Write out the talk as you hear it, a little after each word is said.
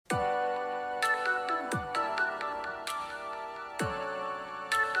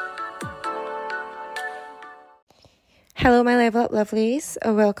Hello, my Level Up Lovelies.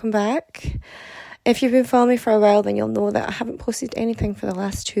 Welcome back. If you've been following me for a while, then you'll know that I haven't posted anything for the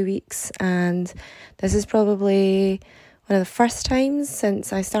last 2 weeks, and this is probably one of the first times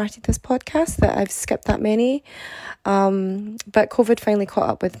since I started this podcast that I've skipped that many. But COVID finally caught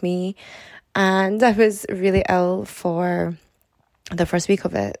up with me, and I was really ill for the first week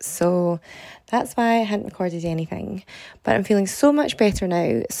of it, so that's why I hadn't recorded anything. But I'm feeling so much better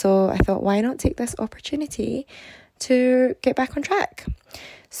now, so I thought, why not take this opportunity to get back on track?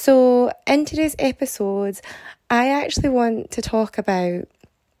 So in today's episode, I actually want to talk about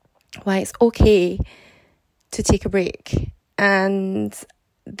why it's okay to take a break. And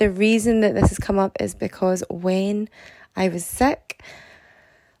the reason that this has come up is because when I was sick,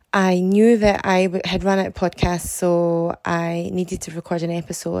 I knew that I had run out of podcasts, so I needed to record an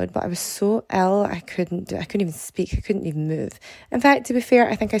episode, but I was so ill, I couldn't even speak, I couldn't even move. In fact, to be fair,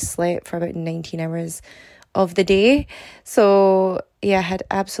 I think I slept for about 19 hours of the day. So yeah, I had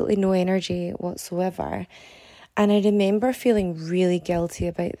absolutely no energy whatsoever. And I remember feeling really guilty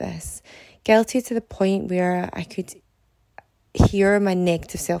about this. Guilty to the point where I could hear my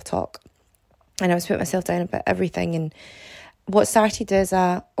negative self-talk. And I was putting myself down about everything. And what started as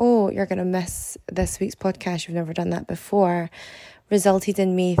you're going to miss this week's podcast, you've never done that before, resulted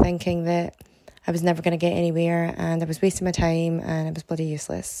in me thinking that I was never going to get anywhere and I was wasting my time and I was bloody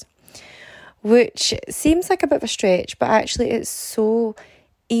useless. Which seems like a bit of a stretch, but actually it's so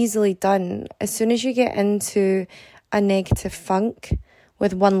easily done. As soon as you get into a negative funk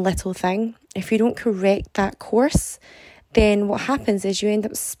with one little thing, if you don't correct that course, then what happens is you end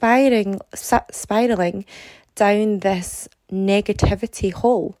up spiraling down this negativity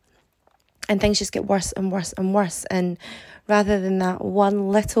hole, and things just get worse and worse and worse. And rather than that one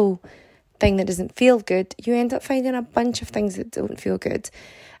little thing that doesn't feel good, you end up finding a bunch of things that don't feel good.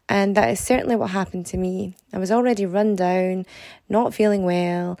 And that is certainly what happened to me. I was already run down, not feeling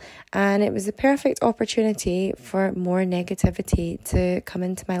well, and it was the perfect opportunity for more negativity to come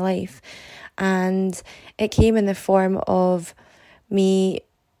into my life. And it came in the form of me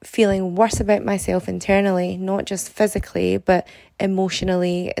feeling worse about myself internally, not just physically, but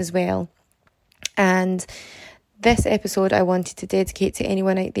emotionally as well. And this episode I wanted to dedicate to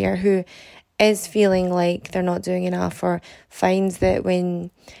anyone out there who is feeling like they're not doing enough, or finds that when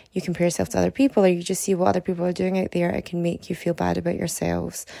you compare yourself to other people, or you just see what other people are doing out there, it can make you feel bad about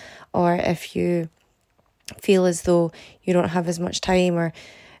yourselves. Or if you feel as though you don't have as much time, or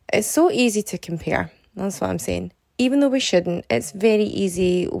it's so easy to compare. That's what I'm saying. Even though we shouldn't, it's very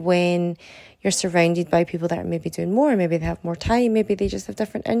easy when you're surrounded by people that are maybe doing more, maybe they have more time, maybe they just have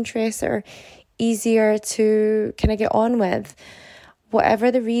different interests, or easier to kind of get on with.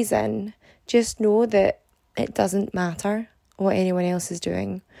 Whatever the reason, just know that it doesn't matter what anyone else is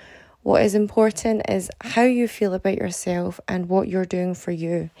doing. What is important is how you feel about yourself and what you're doing for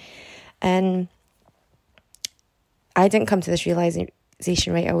you. And I didn't come to this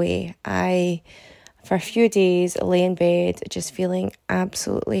realization right away. For a few days, lay in bed, just feeling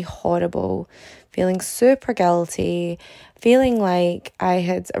absolutely horrible, feeling super guilty, feeling like I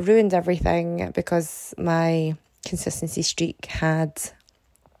had ruined everything because my consistency streak had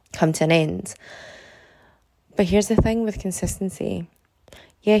come to an end. But here's the thing with consistency.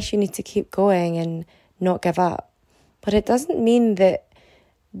 Yes, you need to keep going and not give up, but it doesn't mean that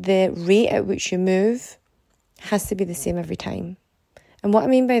the rate at which you move has to be the same every time. And what I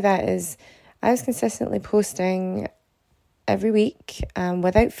mean by that is I was consistently posting every week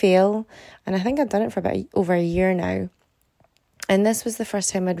without fail, and I think I've done it for about over a year now. And this was the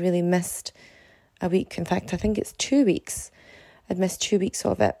first time I'd really missed a week. In fact, I think it's 2 weeks. I'd missed 2 weeks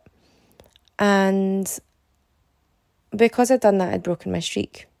of it. And because I'd done that, I'd broken my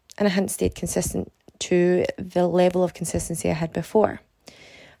streak, and I hadn't stayed consistent to the level of consistency I had before.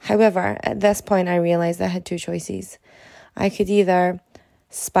 However, at this point, I realised I had two choices. I could either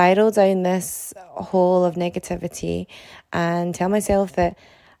spiral down this hole of negativity and tell myself that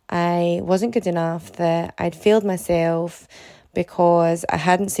I wasn't good enough, that I'd failed myself because I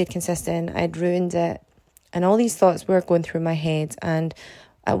hadn't stayed consistent, I'd ruined it, and all these thoughts were going through my head. And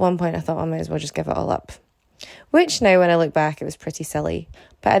at one point I thought I might as well just give it all up, which now when I look back it was pretty silly,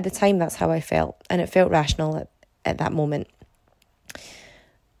 but at the time that's how I felt, and it felt rational at that moment.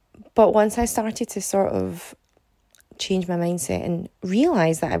 But once I started to sort of change my mindset and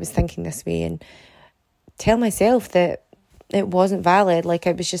realise that I was thinking this way, and tell myself that it wasn't valid, like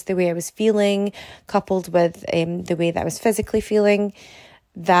it was just the way I was feeling, coupled with the way that I was physically feeling,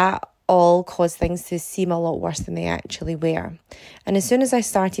 that all caused things to seem a lot worse than they actually were. And as soon as I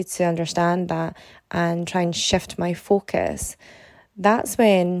started to understand that and try and shift my focus, that's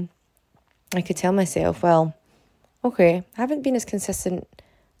when I could tell myself, well, okay, I haven't been as consistent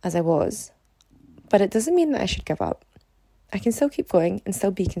as I was, but it doesn't mean that I should give up. I can still keep going and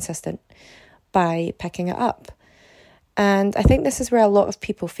still be consistent by picking it up. And I think this is where a lot of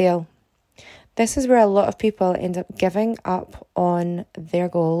people fail. This is where a lot of people end up giving up on their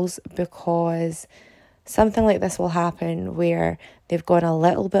goals because something like this will happen where they've gone a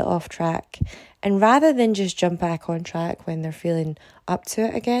little bit off track. And rather than just jump back on track when they're feeling up to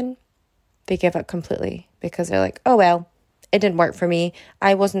it again, they give up completely because they're like, oh, well, it didn't work for me.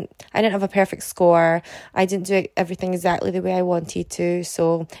 I didn't have a perfect score. I didn't do everything exactly the way I wanted to.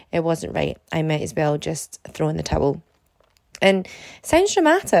 So it wasn't right. I might as well just throw in the towel. And it sounds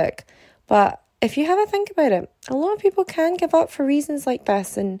dramatic, but if you have a think about it, a lot of people can give up for reasons like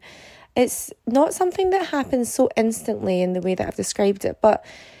this. And it's not something that happens so instantly in the way that I've described it, but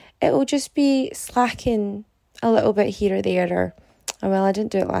it will just be slacking a little bit here or there, or, oh, well, I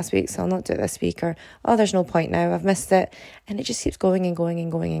didn't do it last week, so I'll not do it this week, or, oh, there's no point now, I've missed it. And it just keeps going and going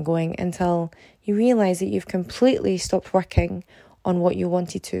and going and going until you realise that you've completely stopped working on what you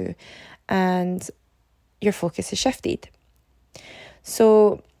wanted to and your focus has shifted.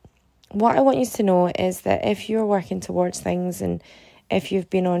 So what I want you to know is that if you're working towards things and if you've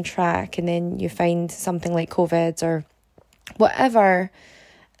been on track and then you find something like COVID or whatever,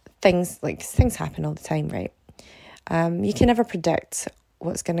 things happen all the time, right? You can never predict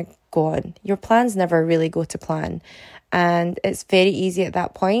what's going to go on. Your plans never really go to plan. And it's very easy at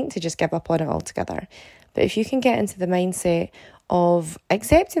that point to just give up on it altogether. But if you can get into the mindset of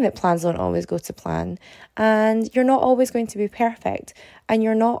accepting that plans don't always go to plan and you're not always going to be perfect and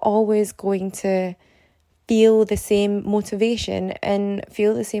you're not always going to feel the same motivation and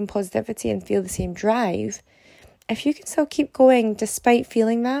feel the same positivity and feel the same drive, if you can still keep going despite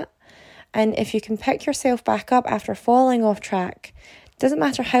feeling that, and if you can pick yourself back up after falling off track, doesn't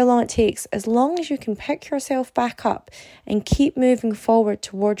matter how long it takes, as long as you can pick yourself back up and keep moving forward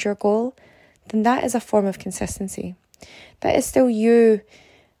towards your goal, then that is a form of consistency. That is still you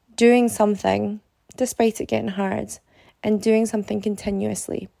doing something despite it getting hard and doing something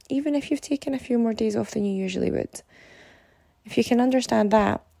continuously, even if you've taken a few more days off than you usually would. If you can understand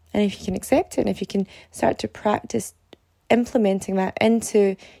that, and if you can accept it, and if you can start to practice implementing that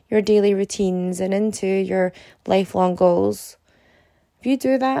into your daily routines and into your lifelong goals, if you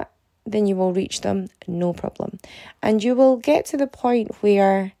do that, then you will reach them, no problem. And you will get to the point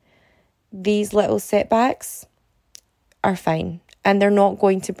where these little setbacks are fine and they're not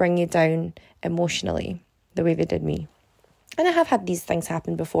going to bring you down emotionally the way they did me. And I have had these things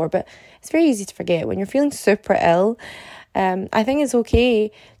happen before, but it's very easy to forget. When you're feeling super ill, I think it's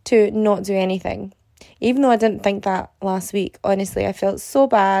okay to not do anything. Even though I didn't think that last week, honestly, I felt so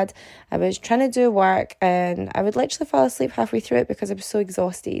bad. I was trying to do work and I would literally fall asleep halfway through it because I was so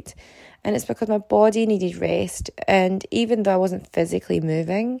exhausted. And it's because my body needed rest. And even though I wasn't physically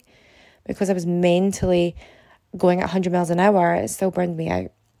moving, because I was mentally going at 100 miles an hour, it still burned me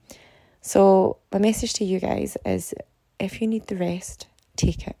out. So my message to you guys is, if you need the rest,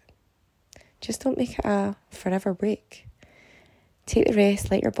 take it. Just don't make it a forever break. Take the rest,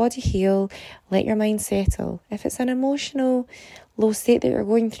 let your body heal, let your mind settle. If it's an emotional low state that you're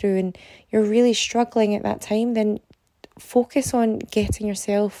going through and you're really struggling at that time, then focus on getting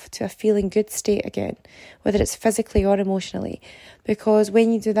yourself to a feeling good state again, whether it's physically or emotionally. Because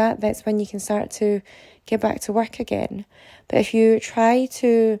when you do that, that's when you can start to get back to work again. But if you try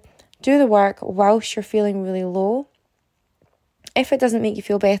to do the work whilst you're feeling really low, if it doesn't make you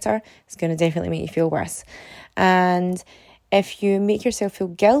feel better, it's going to definitely make you feel worse. And if you make yourself feel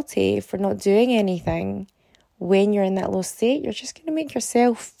guilty for not doing anything when you're in that low state, you're just going to make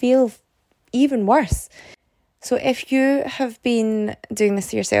yourself feel even worse. So if you have been doing this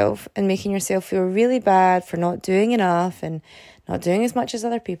to yourself and making yourself feel really bad for not doing enough and not doing as much as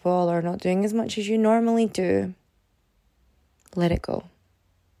other people or not doing as much as you normally do, let it go.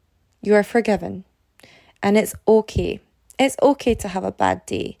 You are forgiven. And it's okay. It's okay to have a bad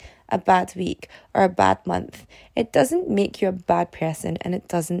day, a bad week, or a bad month. It doesn't make you a bad person and it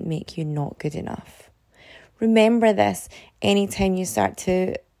doesn't make you not good enough. Remember this anytime you start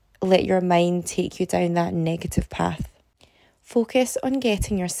to let your mind take you down that negative path. Focus on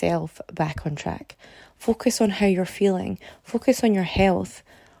getting yourself back on track. Focus on how you're feeling. Focus on your health.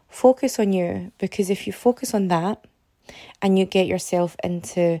 Focus on you, because if you focus on that and you get yourself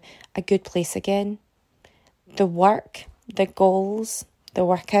into a good place again, the work, the goals, the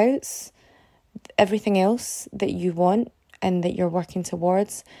workouts, everything else that you want and that you're working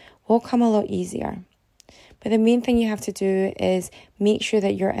towards will come a lot easier. But the main thing you have to do is make sure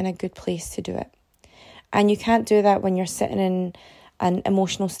that you're in a good place to do it. And you can't do that when you're sitting in an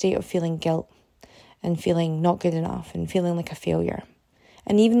emotional state of feeling guilt. and feeling not good enough and feeling like a failure.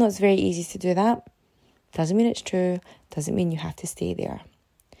 And even though it's very easy to do that, doesn't mean it's true, doesn't mean you have to stay there.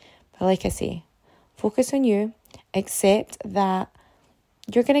 But like I say, focus on you, accept that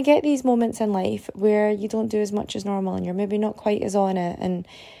you're going to get these moments in life where you don't do as much as normal and you're maybe not quite as on it, and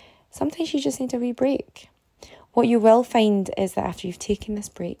sometimes you just need a wee break. What you will find is that after you've taken this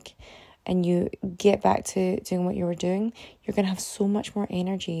break and you get back to doing what you were doing, you're going to have so much more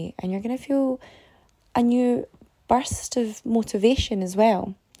energy and you're going to feel a new burst of motivation as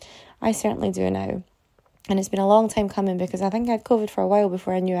well. I certainly do now. And it's been a long time coming because I think I had COVID for a while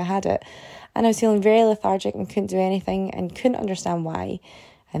before I knew I had it. And I was feeling very lethargic and couldn't do anything and couldn't understand why.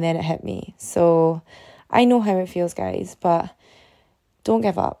 And then it hit me. So I know how it feels, guys, but don't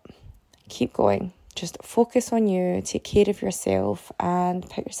give up. Keep going. Just focus on you, take care of yourself, and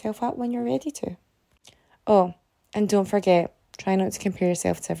pick yourself up when you're ready to. Oh, and don't forget, try not to compare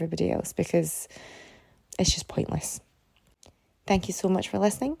yourself to everybody else because it's just pointless. Thank you so much for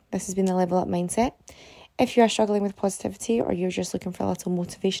listening. This has been the Level Up Mindset. If you are struggling with positivity or you're just looking for a little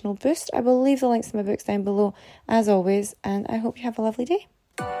motivational boost, I will leave the links to my books down below as always, and I hope you have a lovely day.